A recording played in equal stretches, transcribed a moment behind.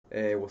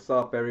Hey, what's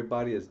up,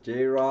 everybody? It's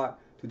J Rock.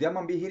 Today I'm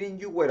gonna be hitting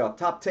you with a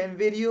top 10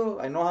 video.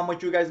 I know how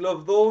much you guys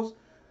love those.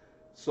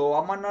 So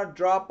I'm gonna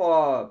drop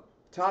a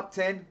top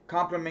 10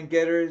 compliment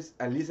getters.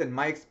 At least in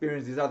my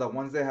experience, these are the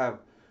ones that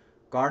have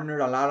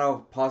garnered a lot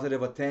of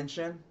positive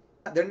attention.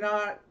 They're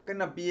not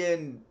gonna be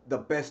in the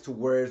best to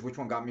worst, which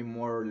one got me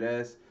more or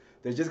less.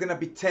 There's just gonna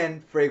be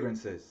 10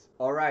 fragrances.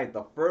 Alright,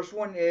 the first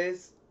one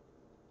is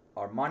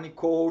Armani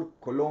Code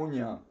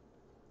Colonia.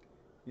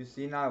 You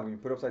see now, when you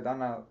put it upside down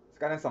now, it's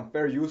gotten some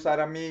fair use out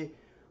of me.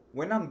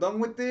 When I'm done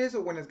with this,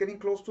 or when it's getting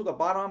close to the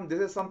bottom, this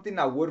is something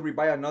I would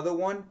rebuy another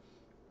one.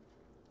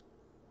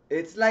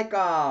 It's like,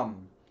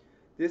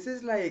 this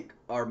is like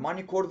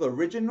Armani Code the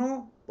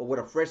original, but with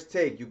a fresh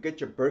take. You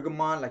get your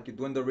bergamot like you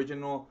do in the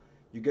original.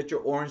 You get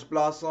your orange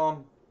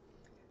blossom.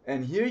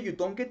 And here you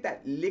don't get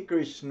that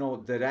licorice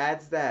note that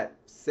adds that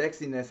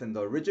sexiness in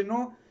the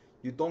original.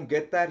 You don't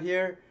get that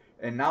here.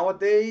 And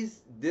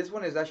nowadays, this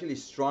one is actually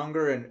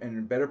stronger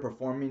and better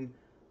performing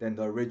than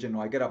the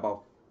original. I get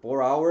about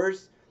 4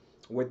 hours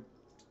with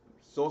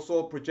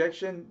so-so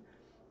projection.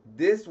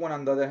 This one,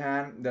 on the other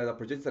hand, the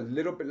projection's a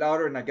little bit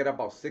louder, and I get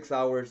about 6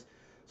 hours.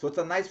 So it's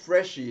a nice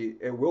freshie.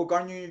 It will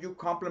garner you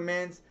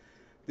compliments.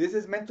 This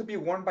is meant to be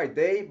worn by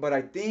day, but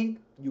I think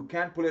you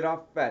can pull it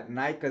off at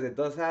night because it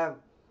does have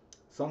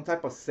some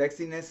type of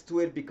sexiness to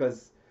it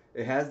because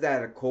it has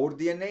that code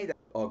DNA.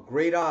 A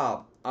great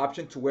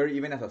option to wear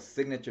even as a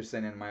signature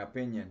scent, in my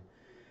opinion.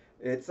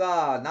 It's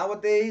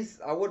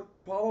nowadays I would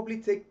probably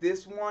take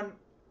this one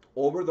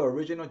over the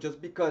original just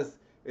because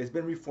it's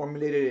been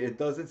reformulated. It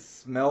doesn't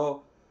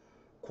smell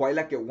quite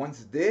like it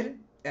once did,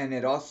 and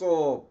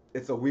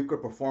it's a weaker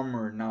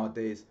performer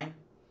nowadays.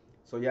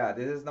 So yeah,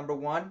 this is number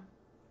one.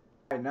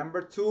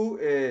 Number two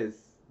is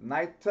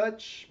Night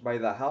Touch by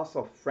the House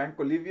of Frank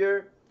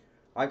Olivier.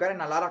 I got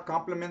in a lot of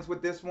compliments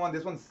with this one.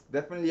 This one's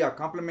definitely a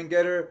compliment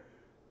getter.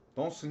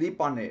 Don't sleep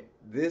on it.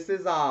 This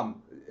is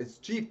it's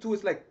cheap too.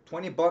 It's like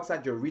 20 bucks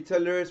at your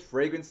retailers,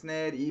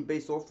 FragranceNet,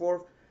 eBay, so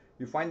forth.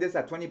 You find this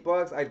at 20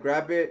 bucks, I'd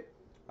grab it.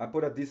 I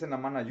put a decent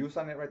amount of use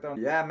on it right there.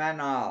 Yeah,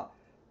 man.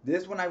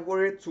 This one I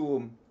wear it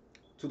to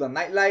the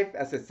nightlife,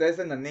 as it says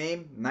in the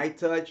name, Night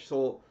Touch.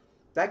 So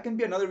that can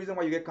be another reason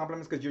why you get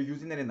compliments because you're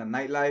using it in the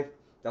nightlife.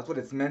 That's what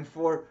it's meant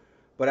for.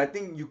 But I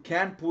think you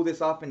can pull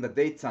this off in the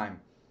daytime.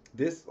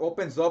 This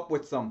opens up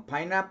with some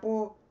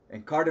pineapple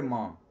and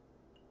cardamom.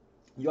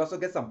 You also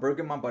get some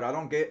bergamot, but I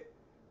don't get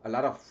a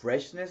lot of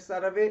freshness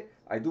out of it.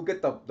 I do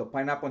get the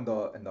pineapple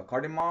and the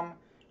cardamom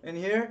in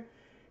here.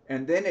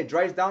 And then it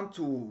dries down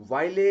to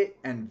violet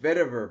and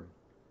vetiver.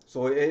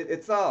 So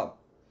it's a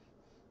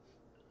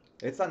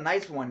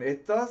nice one.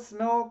 It does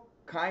smell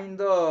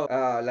kind of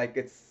like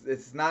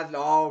it's not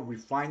all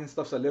refined and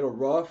stuff's a little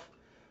rough.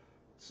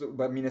 So,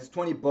 but I mean, it's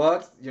 20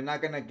 bucks. You're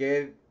not gonna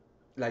get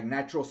like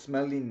natural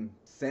smelling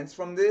scents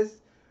from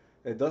this.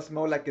 It does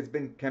smell like it's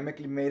been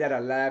chemically made at a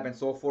lab and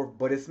so forth,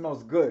 but it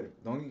smells good.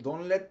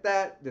 Don't let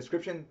that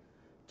description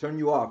turn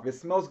you off. It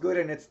smells good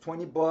and it's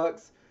 20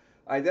 bucks.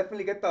 I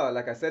definitely get the,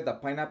 like I said, the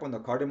pineapple and the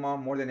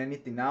cardamom more than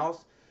anything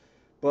else.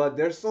 But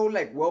they're so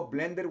like well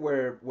blended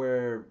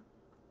where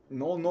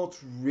no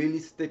notes really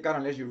stick out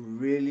unless you're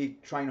really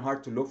trying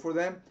hard to look for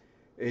them.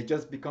 It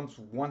just becomes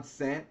one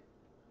scent,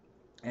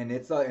 and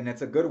it's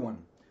a good one.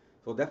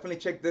 So definitely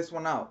check this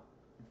one out.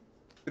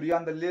 Three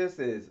on the list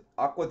is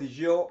Aqua di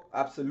Gio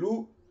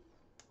Absolute.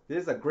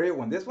 This is a great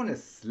one. This one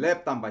is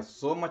slept on by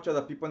so much of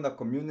the people in the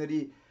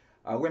community.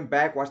 I went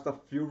back, watched a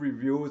few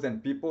reviews,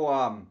 and people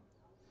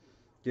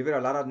give it a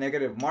lot of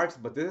negative marks,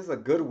 but this is a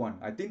good one.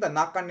 I think the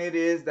knock on it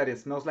is that it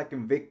smells like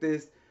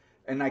Invictus,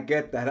 and I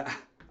get that.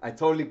 I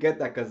totally get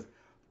that because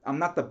I'm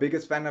not the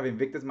biggest fan of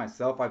Invictus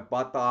myself. I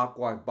bought the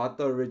Aqua, I bought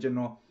the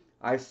original.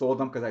 I sold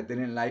them because I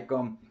didn't like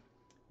them.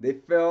 I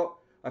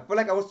felt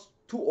like I was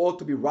too old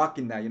to be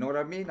rocking that. You know what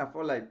I mean? I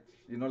felt like,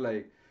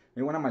 like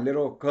maybe one of my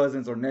little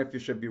cousins or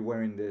nephews should be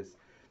wearing this.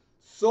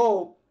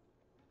 So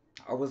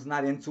I was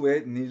not into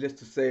it, needless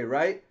to say,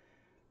 right?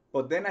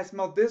 But then I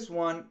smelled this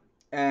one,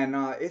 and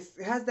it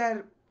has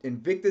that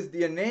Invictus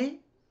DNA,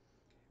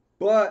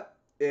 but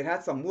it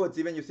has some woods.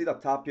 Even you see the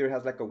top here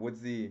has like a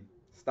woodsy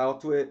style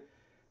to it.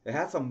 It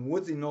has some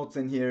woodsy notes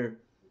in here.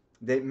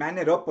 They man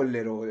it up a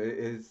little.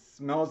 It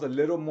smells a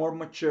little more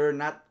mature,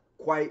 not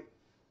quite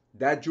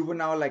that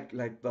juvenile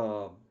like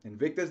the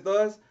Invictus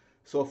does.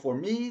 So for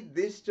me,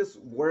 this just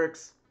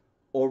works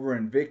over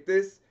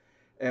Invictus,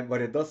 and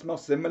but it does smell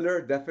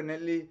similar,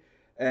 definitely.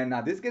 And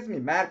this gives me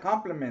mad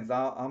compliments.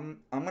 I'm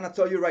gonna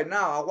tell you right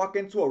now. I walk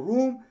into a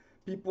room,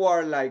 people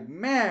are like,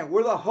 "Man,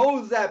 where the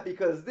hoes at?"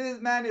 Because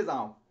this man is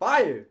on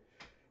fire.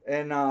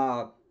 And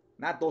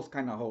not those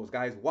kind of hoes,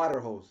 guys. Water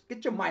hose.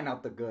 Get your mind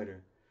out the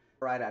gutter.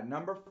 All right, at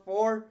number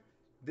four,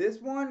 this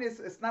one is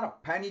it's not a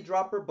panty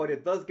dropper, but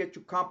it does get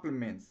you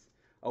compliments.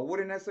 I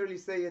wouldn't necessarily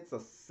say it's a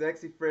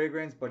sexy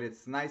fragrance, but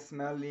it's nice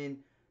smelling.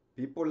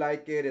 People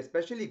like it,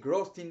 especially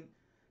girls tend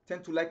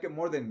to like it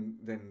more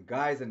than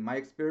guys in my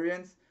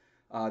experience.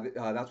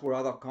 That's where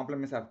other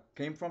compliments have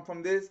came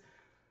from this.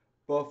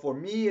 But for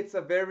me, it's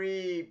a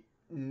very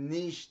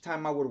niche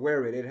time I would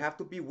wear it. It'd have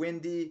to be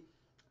windy,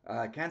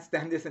 I can't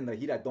stand this in the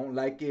heat. I don't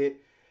like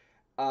it.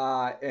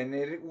 And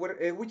it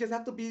would just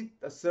have to be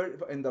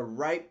in the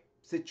right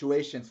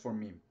situations for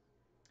me.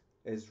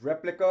 It's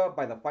Replica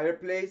by the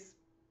fireplace.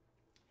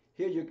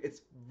 Here,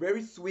 it's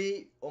very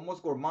sweet,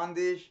 almost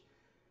gourmandish.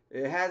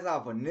 It has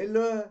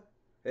vanilla.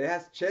 It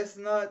has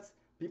chestnuts.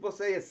 People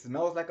say it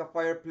smells like a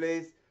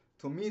fireplace.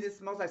 To me, this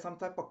smells like some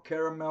type of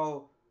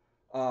caramel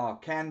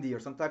candy or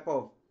some type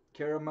of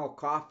caramel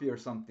coffee or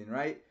something,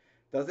 right?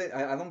 Does it?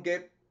 I don't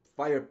get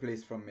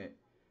fireplace from it,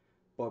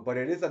 but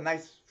it is a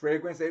nice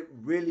fragrance. It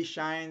really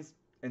shines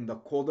in the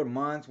colder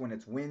months when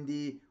it's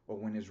windy or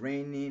when it's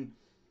raining,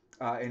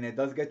 and it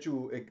does get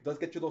you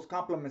those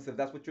compliments if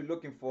that's what you're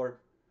looking for.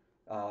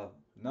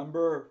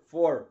 Number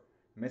 4,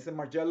 Mrs.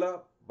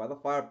 Margiela by the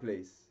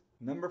fireplace.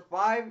 Number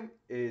 5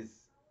 is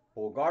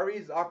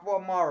Bulgari's Aqua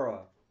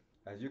Amara.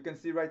 As you can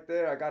see right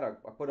there,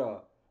 I put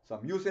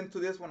some use into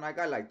this one. I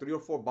got like 3 or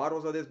 4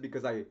 bottles of this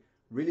because I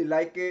really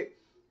like it.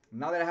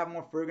 Now that I have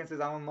more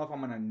fragrances, I don't know if I'm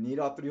gonna need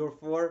all 3 or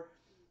 4,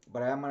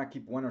 but I am gonna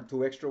keep 1 or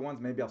 2 extra ones.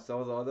 Maybe I'll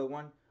sell the other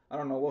one. I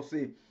don't know. We'll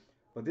see.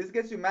 But this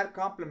gets you mad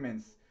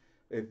compliments.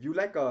 If you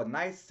like a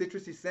nice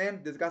citrusy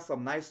scent, this got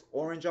some nice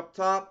orange up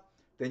top.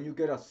 Then you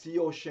get a sea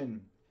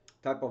ocean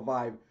type of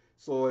vibe.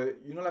 So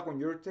like when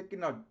you're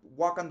taking a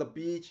walk on the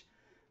beach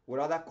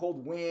with all that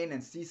cold wind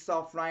and sea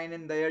salt flying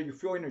in there, you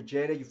feel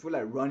energetic. You feel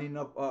like running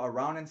up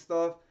around and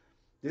stuff.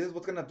 This is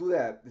what's gonna do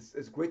that.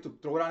 It's great to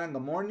throw it on in the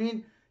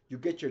morning. You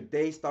get your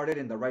day started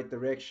in the right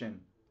direction.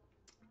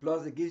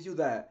 Plus, it gives you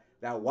that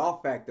wow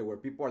factor where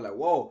people are like,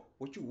 "Whoa,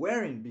 what you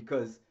wearing?"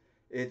 Because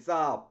it's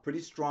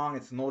pretty strong.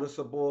 It's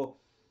noticeable.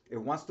 It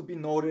wants to be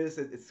noticed.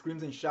 It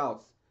screams and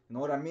shouts. You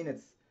know what I mean?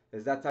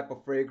 It's that type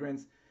of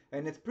fragrance,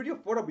 and it's pretty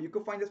affordable. You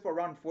could find this for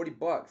around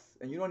 $40,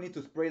 and you don't need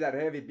to spray that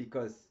heavy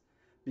because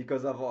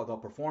of the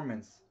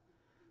performance.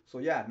 So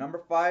yeah, number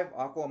 5,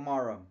 Aqua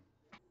Amara.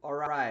 All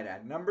right,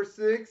 at number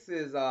 6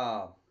 is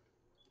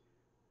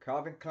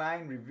Calvin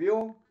Klein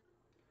Reveal.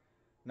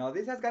 Now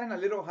this has gotten a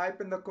little hype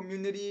in the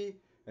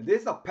community, and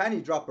this is a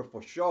panty dropper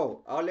for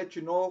sure. I'll let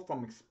you know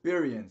from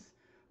experience.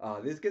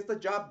 This gets the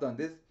job done.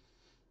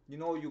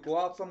 You go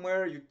out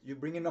somewhere, you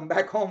bringing them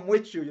back home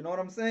with you. You know what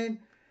I'm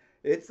saying?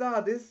 It's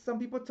this. Some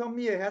people tell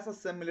me it has a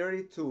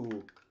similarity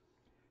to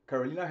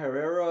Carolina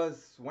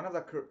Herrera's one of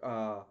the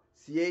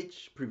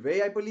CH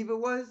Privé, I believe it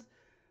was.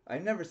 I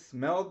never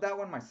smelled that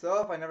one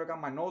myself. I never got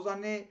my nose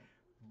on it,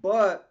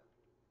 but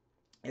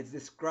it's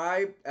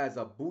described as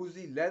a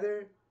boozy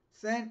leather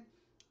scent.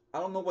 I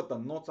don't know what the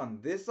notes on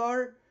this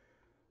are,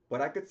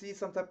 but I could see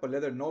some type of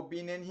leather note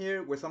being in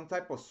here with some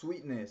type of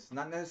sweetness.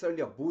 Not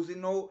necessarily a boozy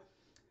note,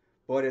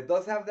 but it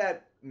does have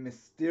that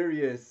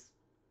mysterious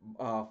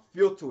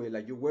feel to it.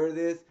 Like you wear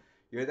this,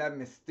 you're that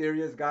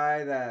mysterious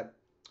guy that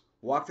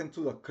walks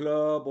into the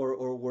club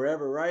or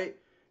wherever, right?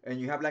 And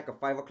you have like a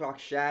 5 o'clock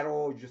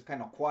shadow, you're just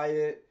kind of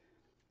quiet.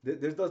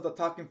 This does the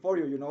talking for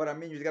you. You know what I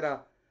mean? You just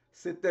gotta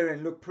sit there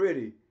and look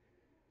pretty.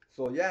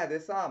 So yeah,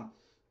 this one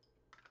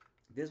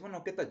will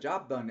get the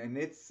job done, and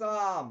it's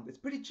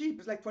pretty cheap.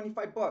 It's like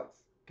 $25.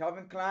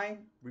 Calvin Klein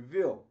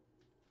Reveal.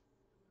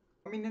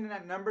 Coming in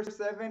at number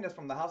 7 is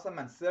from the House of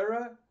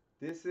Mancera.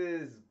 This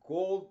is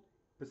Gold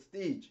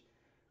Prestige.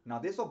 Now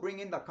this will bring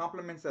in the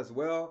compliments as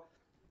well.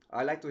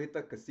 I like to hit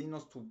the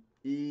casinos to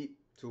eat,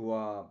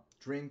 to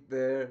drink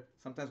there.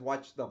 Sometimes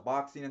watch the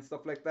boxing and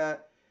stuff like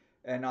that.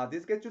 And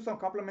this gets you some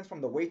compliments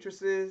from the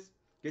waitresses.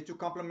 Get you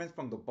compliments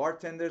from the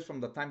bartenders from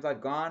the times I've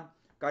gone.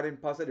 Gotten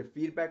positive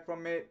feedback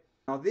from it.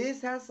 Now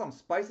this has some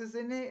spices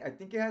in it. I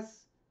think it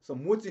has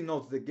some woodsy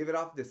notes that give it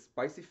off this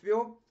spicy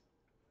feel.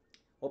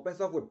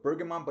 Opens up with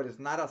bergamot, but it's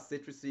not a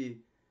citrusy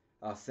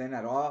scent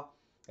at all.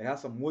 It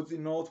has some woodsy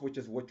notes, which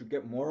is what you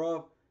get more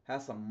of.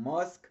 Has some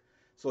musk,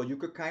 so you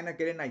could kind of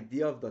get an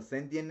idea of the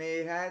scent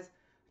DNA it has.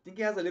 I think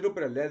it has a little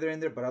bit of leather in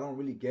there, but I don't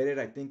really get it.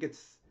 I think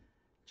it's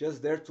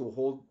just there to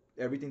hold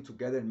everything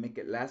together and make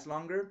it last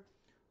longer.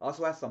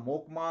 Also has some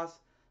oak moss.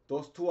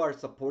 Those two are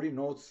supporting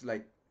notes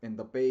like in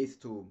the base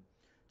to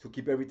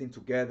keep everything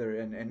together.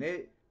 And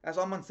it, as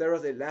all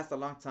Mancera's, it lasts a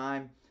long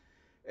time.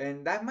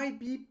 And that might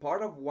be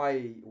part of why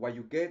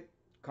you get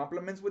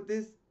compliments with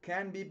this.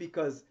 Can be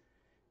because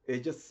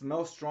it just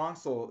smells strong,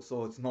 so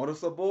it's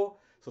noticeable.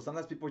 So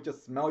sometimes people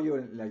just smell you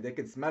and like they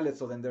can smell it,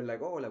 so then they're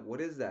like, oh, like what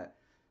is that?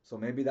 So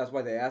maybe that's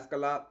why they ask a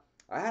lot.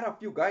 I had a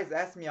few guys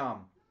ask me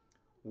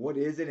what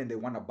is it, and they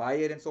want to buy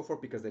it and so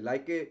forth because they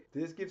like it.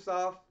 This gives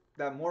off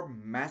that more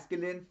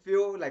masculine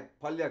feel, like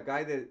probably a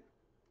guy that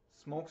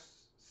smokes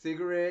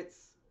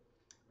cigarettes,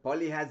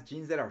 probably has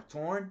jeans that are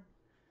torn.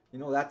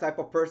 That type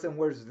of person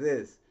wears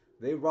this.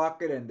 They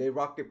rock it and they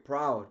rock it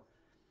proud.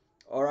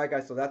 All right,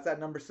 guys, so that's at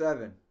number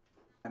 7.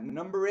 At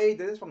number 8,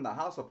 this is from the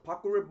house of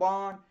Paco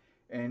Rabanne,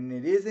 and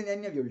it isn't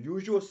any of your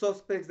usual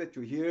suspects that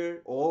you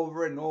hear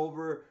over and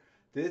over.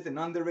 This is an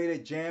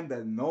underrated gem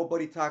that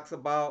nobody talks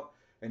about,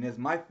 and is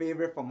my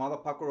favorite from all the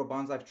Paco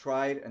Rabannes I've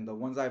tried and the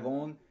ones I've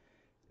owned.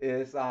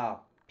 Is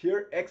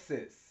Pure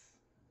Excess.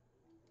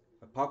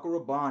 Paco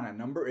Rabanne at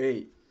number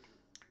 8.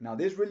 Now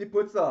this really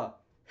puts a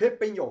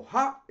hip in your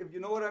hop, if you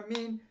know what I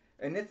mean.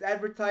 and it's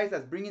advertised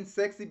as bringing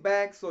sexy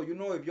back. So you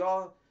know, if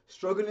y'all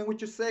struggling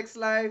with your sex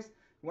lives,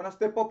 you want to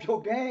step up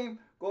your game,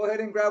 go ahead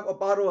and grab a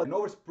bottle and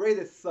overspray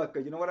this sucker.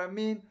 You know what I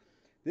mean?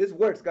 This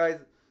works, guys.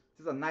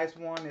 This is a nice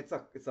one.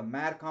 It's a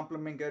mad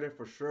compliment getter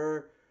for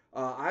sure.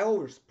 I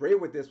overspray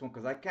with this one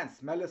because I can't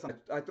smell it.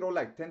 I throw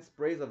like 10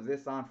 sprays of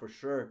this on for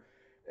sure,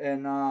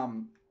 and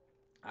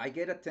I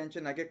get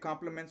attention, I get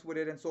compliments with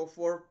it, and so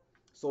forth.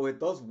 So it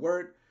does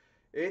work.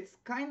 It's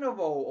kind of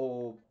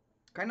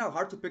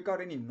hard to pick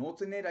out any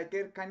notes in it. I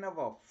get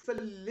it's a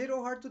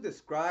little hard to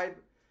describe.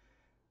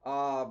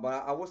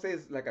 But I would say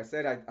it's like I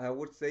said, I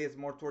would say it's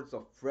more towards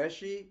a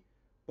freshy.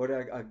 But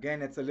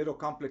again, it's a little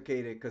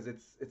complicated because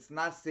it's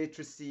not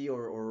citrusy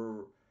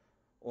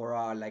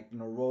or like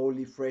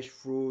neroli, fresh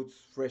fruits,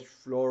 fresh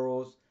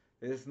florals.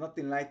 There's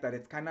nothing like that.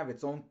 It's kind of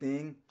its own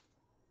thing.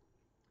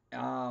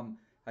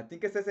 I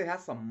think it says it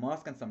has some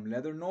musk and some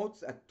leather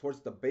notes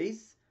towards the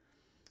base.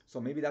 So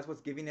maybe that's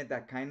what's giving it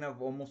that kind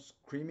of almost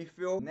creamy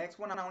feel. Next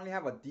one I only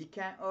have a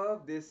decant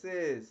of. This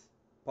is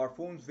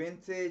Parfums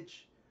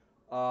Vintage.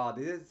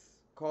 This is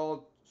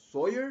called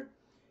Sawyer.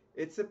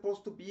 It's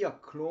supposed to be a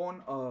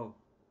clone of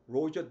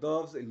Roja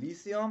Dove's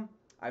Elysium.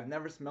 I've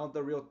never smelled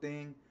the real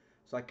thing,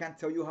 so I can't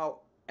tell you how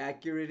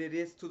accurate it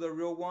is to the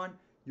real one.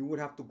 You would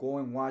have to go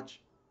and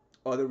watch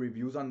other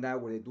reviews on that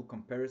where they do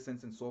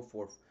comparisons and so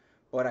forth.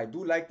 But I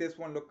do like this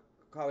one. Look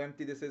how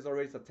empty this is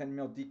already. It's a 10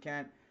 ml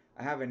decant.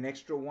 I have an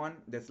extra one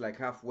that's like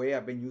halfway.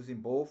 I've been using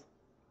both.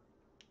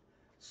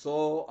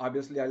 So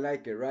obviously I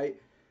like it, right?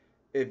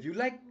 If you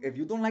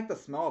don't like the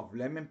smell of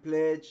Lemon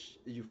Pledge,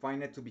 you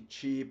find it to be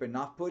cheap and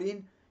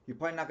off-putting, you're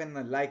probably not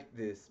gonna like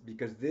this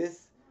because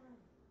this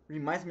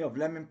reminds me of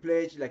Lemon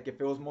Pledge, like if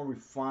it was more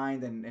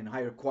refined and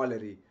higher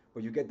quality.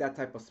 But you get that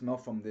type of smell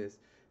from this.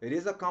 It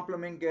is a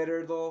compliment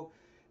getter though.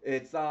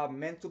 It's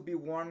meant to be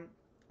worn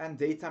and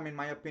daytime, in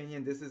my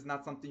opinion. This is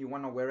not something you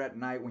want to wear at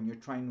night when you're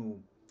trying to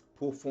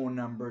pull phone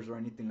numbers or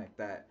anything like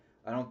that.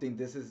 I don't think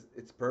this is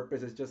its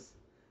purpose. It's just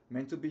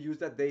meant to be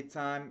used at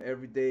daytime,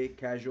 everyday,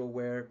 casual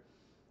wear.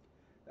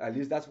 At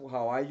least that's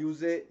how I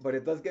use it. But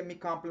it does get me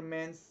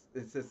compliments.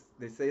 It's just,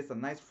 they say it's a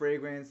nice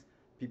fragrance.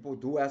 People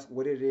do ask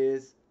what it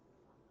is.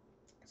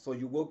 So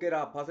you will get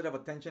a positive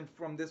attention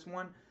from this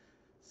one.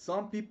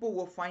 Some people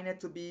will find it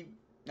to be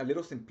a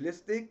little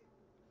simplistic.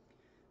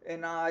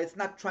 And it's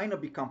not trying to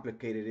be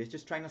complicated. It's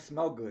just trying to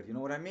smell good. You know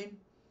what I mean?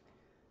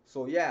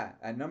 So yeah,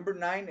 at number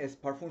 9 is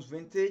Parfums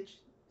Vintage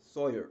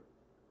Sawyer.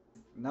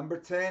 Number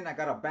 10, I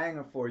got a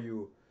banger for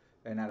you.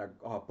 And at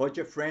a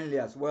budget friendly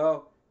as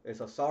well. It's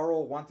a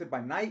Sorrow Wanted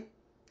by Night.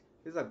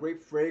 This is a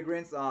great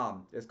fragrance.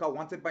 It's called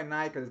Wanted by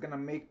Night because it's gonna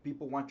make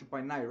people want you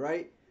by night,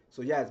 right?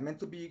 So yeah, it's meant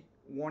to be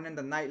worn in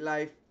the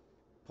nightlife,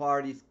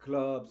 parties,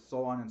 clubs,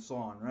 so on and so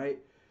on, right?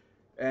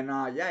 And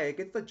yeah, it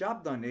gets the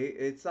job done.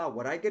 It's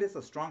what I get is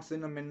a strong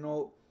cinnamon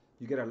note.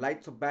 You get a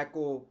light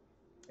tobacco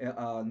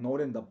note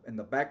in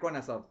the background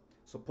as a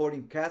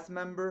supporting cast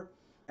member,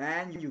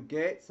 and you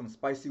get some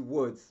spicy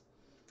woods.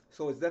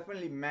 So it's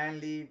definitely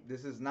manly.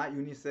 This is not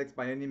unisex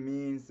by any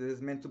means. This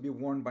is meant to be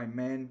worn by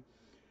men.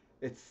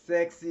 It's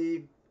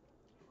sexy,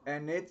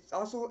 and it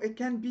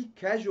can be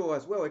casual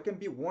as well. It can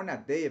be worn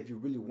at day if you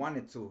really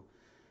wanted to.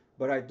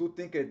 But I do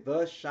think it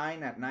does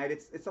shine at night.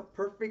 It's a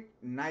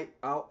perfect night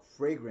out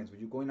fragrance.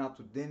 When you're going out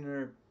to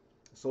dinner,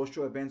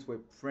 social events with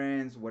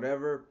friends,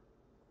 whatever.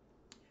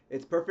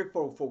 It's perfect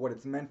for what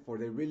it's meant for.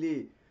 They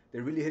really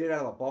hit it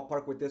out of the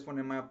ballpark with this one,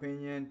 in my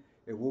opinion.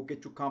 It will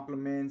get you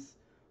compliments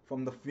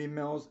from the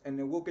females, and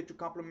it will get you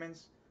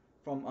compliments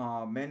from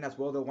men as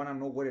well. They'll want to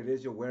know what it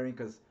is you're wearing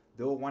because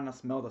they'll want to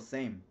smell the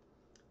same.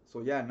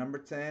 So yeah, number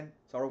 10,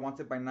 Sorrow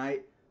Wanted by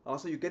Night.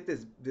 Also, you get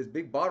this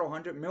big bottle,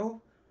 100 ml,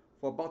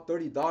 for about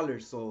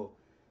 $30. So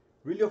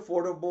really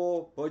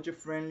affordable, budget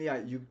friendly.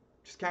 You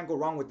just can't go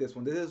wrong with this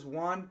one. This is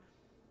one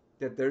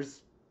that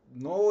there's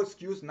no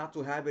excuse not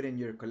to have it in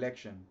your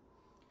collection.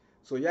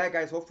 So yeah,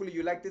 guys, hopefully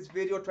you like this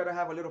video. Try to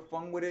have a little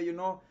fun with it,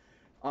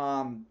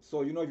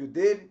 so you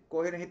did,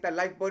 go ahead and hit that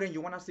like button.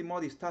 You want to see more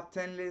of these top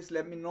 10 lists,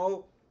 let me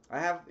know.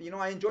 I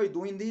enjoy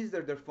doing these.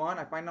 They're fun.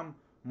 I find them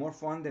more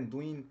fun than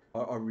doing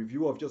a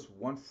review of just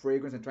one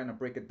fragrance and trying to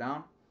break it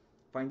down.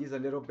 Find these a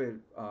little bit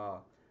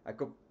I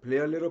could play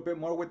a little bit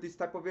more with these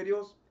type of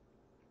videos.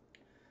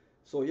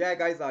 So yeah,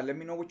 guys, let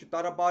me know what you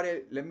thought about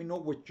it. Let me know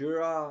what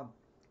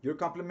your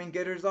compliment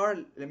getters are.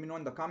 Let me know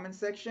in the comment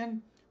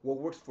section what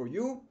works for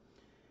you.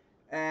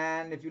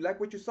 And if you like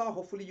what you saw,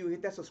 hopefully you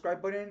hit that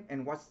subscribe button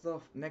and watch the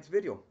next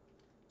video.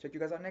 Check you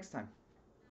guys out next time.